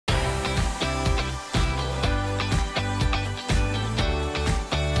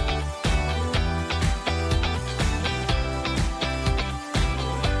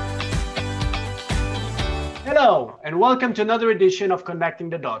and welcome to another edition of Connecting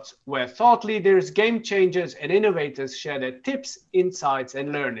the Dots, where thought leaders, game changers, and innovators share their tips, insights,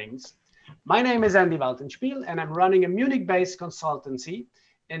 and learnings. My name is Andy Waltenspiel, and I'm running a Munich-based consultancy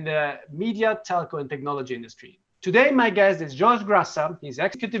in the media, telco, and technology industry. Today, my guest is Jorge Graca. He's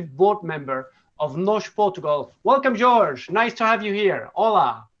executive board member of NOS Portugal. Welcome, Jorge. Nice to have you here.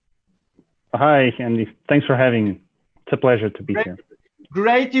 Hola. Hi, Andy. Thanks for having me. It's a pleasure to be here.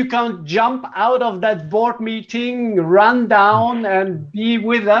 Great, you can jump out of that board meeting, run down and be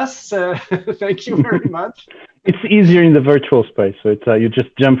with us. Thank you very much. It's easier in the virtual space, so it's you just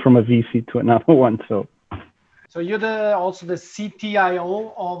jump from a VC to another one. So you're also the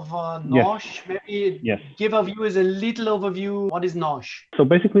CTIO of NOS. Yes. Maybe Yes. give our viewers a little overview. What is NOS? So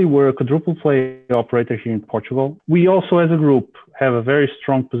basically, we're a quadruple play operator here in Portugal. We also, as a group, have a very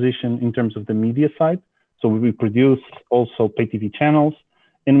strong position in terms of the media side. So we produce also pay TV channels,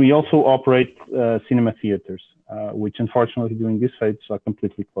 and we also operate cinema theaters, which unfortunately during this phase are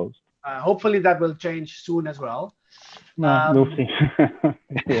completely closed. Hopefully that will change soon as well. We'll see.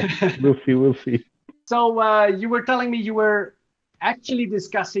 Yeah, we'll see. So you were telling me you were actually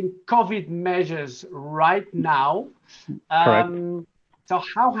discussing COVID measures right now. Correct. So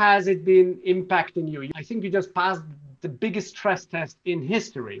how has it been impacting you? I think you just passed the biggest stress test in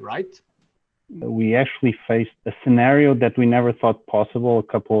history, right? We actually faced a scenario that we never thought possible a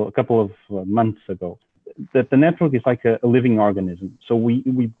couple of months ago. That the network is like a living organism. So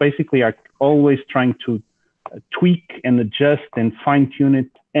we basically are always trying to tweak and adjust and fine tune it.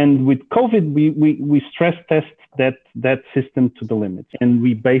 And with COVID, we stress test that system to the limits. And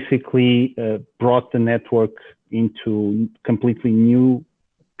we basically brought the network into completely new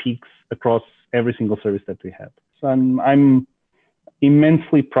peaks across every single service that we have. So I'm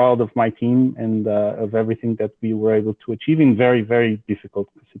immensely proud of my team and of everything that we were able to achieve in very, very difficult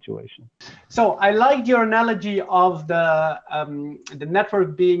situations. So I liked your analogy of the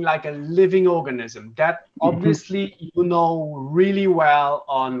network being like a living organism that obviously you know really well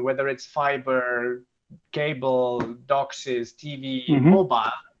on whether it's fiber, cable, DOCSIS, TV,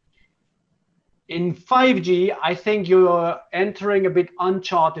 mobile. In 5G, I think you're entering a bit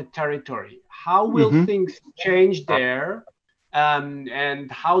uncharted territory. How will things change there? And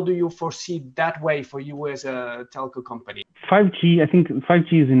how do you foresee that way for you as a telco company? 5G, I think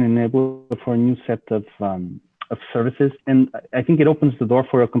 5G is an enabler for a new set of services, and I think it opens the door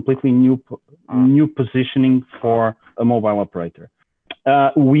for a completely new positioning for a mobile operator.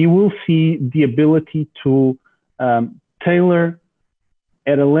 We will see the ability to tailor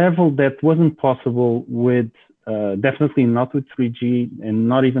at a level that wasn't possible with definitely not with 3G and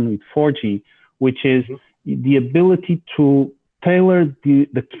not even with 4G, which is the ability to tailor the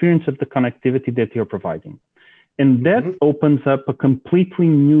experience of the connectivity that you're providing. And that opens up a completely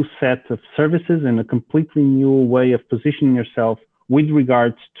new set of services and a completely new way of positioning yourself with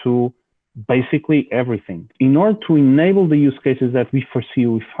regards to basically everything. In order to enable the use cases that we foresee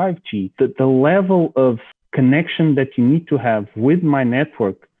with 5G, the level of connection that you need to have with my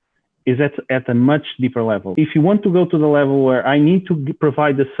network is at a much deeper level. If you want to go to the level where I need to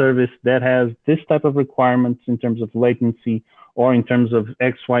provide a service that has this type of requirements in terms of latency or in terms of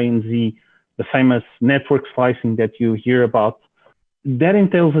X, Y, and Z, the famous network slicing that you hear about, that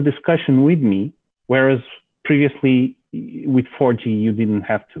entails a discussion with me, whereas previously with 4G, you didn't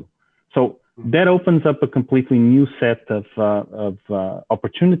have to. So that opens up a completely new set of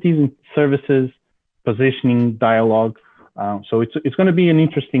opportunities and services, positioning, dialogue. So it's going to be an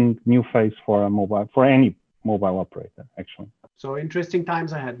interesting new phase for any mobile operator, actually. So interesting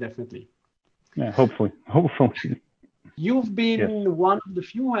times ahead, definitely. Yeah, hopefully. You've been one of the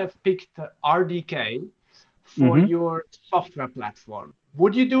few who have picked RDK for your software platform.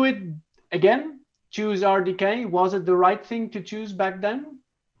 Would you do it again? Choose RDK? Was it the right thing to choose back then?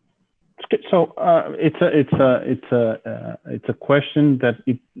 So it's a question that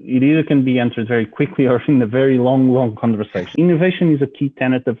it either can be answered very quickly or in a very long conversation. Innovation is a key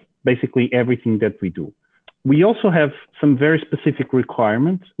tenet of basically everything that we do. We also have some very specific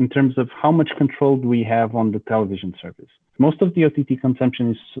requirements in terms of how much control do we have on the television service. Most of the OTT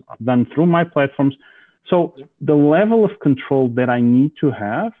consumption is done through my platforms. So the level of control that I need to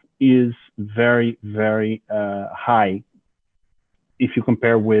have is very, very high if you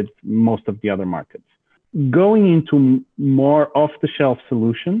compare with most of the other markets. Going into more off-the-shelf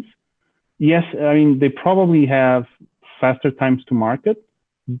solutions, yes, I mean, they probably have faster times to market,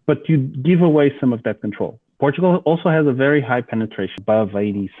 but you give away some of that control. Portugal also has a very high penetration, above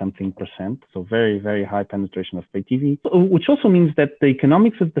 80-something%, so very, very high penetration of pay TV, which also means that the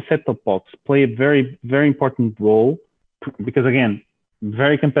economics of the set-top box play a very, very important role, because again,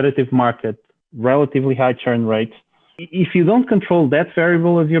 very competitive market, relatively high churn rates, if you don't control that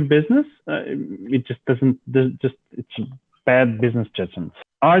variable of your business, it just doesn't, it's bad business judgment.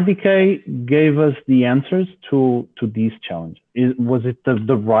 RDK gave us the answers to these challenges. Was it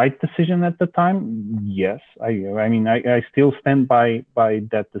the right decision at the time? Yes. I mean, I still stand by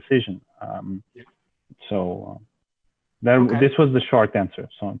that decision. This was the short answer.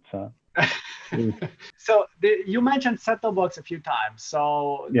 So it's so you mentioned set-top box a few times.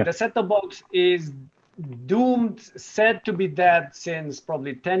 So the set-top box is doomed, said to be dead since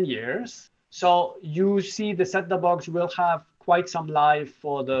probably 10 years. So you see the set-top box will have quite some life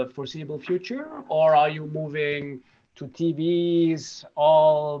for the foreseeable future, or are you moving to TVs,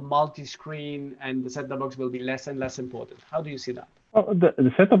 all multi-screen, and the set-top box will be less and less important? How do you see that? Well,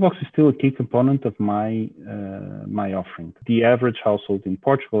 the set-top box is still a key component of my my offering. The average household in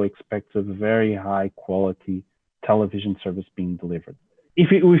Portugal expects a very high quality television service being delivered.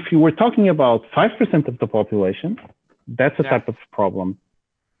 If you were talking about 5% of the population, that's a type of problem.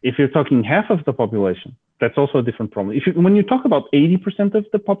 If you're talking half of the population, that's also a different problem. When you talk about 80% of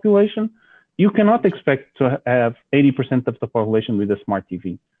the population, you cannot expect to have 80% of the population with a smart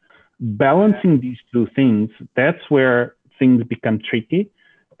TV. Balancing these two things, that's where things become tricky.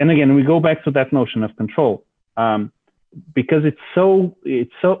 And again, we go back to that notion of control, because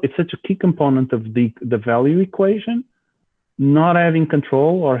it's such a key component of the value equation. Not having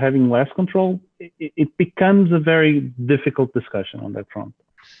control or having less control, it becomes a very difficult discussion on that front.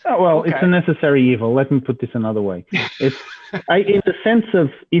 Well, it's a necessary evil. Let me put this another way. It's in the sense of,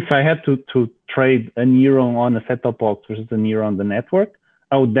 if I had to trade a neuron on a set-top box versus a neuron on the network,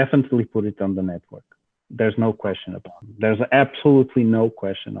 I would definitely put it on the network. There's no question about it. There's absolutely no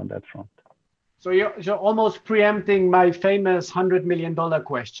question on that front. So you're almost preempting my famous $100 million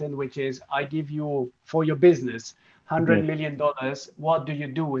question, which is, I give you, for your business, $100 million. What do you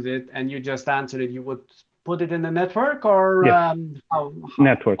do with it? And you just answered it. You would put it in the network, or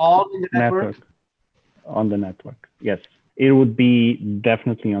network? All in the network? On the network, yes. It would be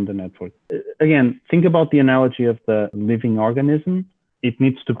definitely on the network. Again, think about the analogy of the living organism. It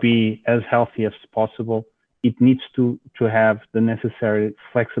needs to be as healthy as possible. It needs to have the necessary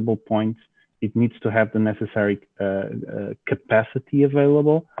flexible points. It needs to have the necessary capacity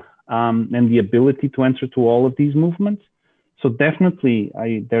available, and the ability to answer to all of these movements. So definitely,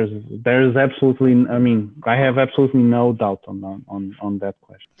 there's absolutely, I mean, I have absolutely no doubt on that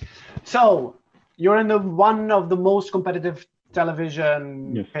question. So you're in one of the most competitive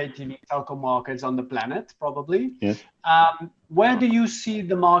television, pay TV, telco markets on the planet, probably. Yes. Where do you see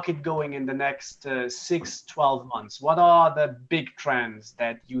the market going in the next 6-12 months? What are the big trends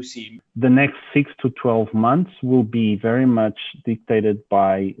that you see? The next 6 to 12 months will be very much dictated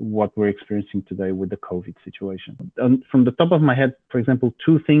by what we're experiencing today with the COVID situation. From the top of my head, for example,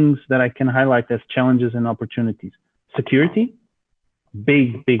 two things that I can highlight as challenges and opportunities. Security,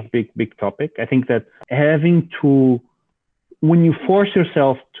 big topic. I think that when you force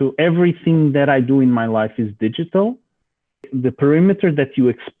yourself to, everything that I do in my life is digital, the perimeter that you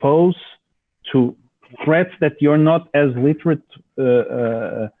expose to threats that you're not as literate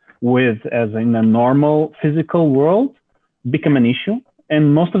with as in a normal physical world become an issue.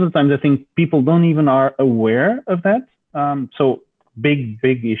 And most of the times I think people don't even are aware of that. So big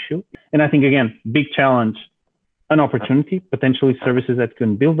issue. And I think, again, big challenge, an opportunity, potentially services that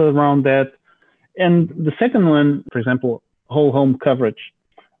can build around that. And the second one, for example, whole home coverage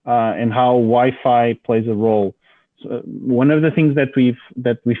and how Wi-Fi plays a role. So one of the things that we've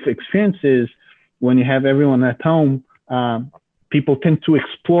experienced is when you have everyone at home, people tend to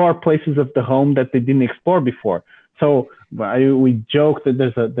explore places of the home that they didn't explore before. So we joke that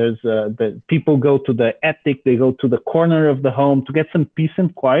that people go to the attic, they go to the corner of the home to get some peace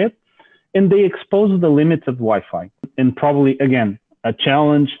and quiet, and they expose the limits of Wi-Fi. And probably, again, a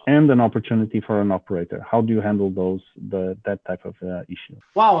challenge and an opportunity for an operator. How do you handle that type of issue?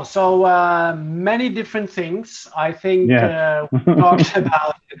 Wow, so many different things. I think we talked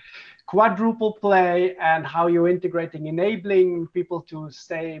about quadruple play and how you're integrating, enabling people to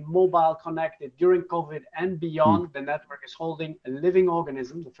stay mobile connected during COVID and beyond. The network is holding a living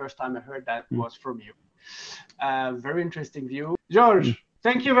organism. The first time I heard that was from you. Very interesting view. Jorge,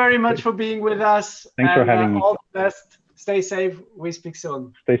 thank you very much for being with us. Thanks for having me. All the best. Stay safe. We speak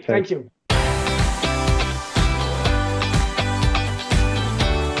soon. Stay safe. Thank you.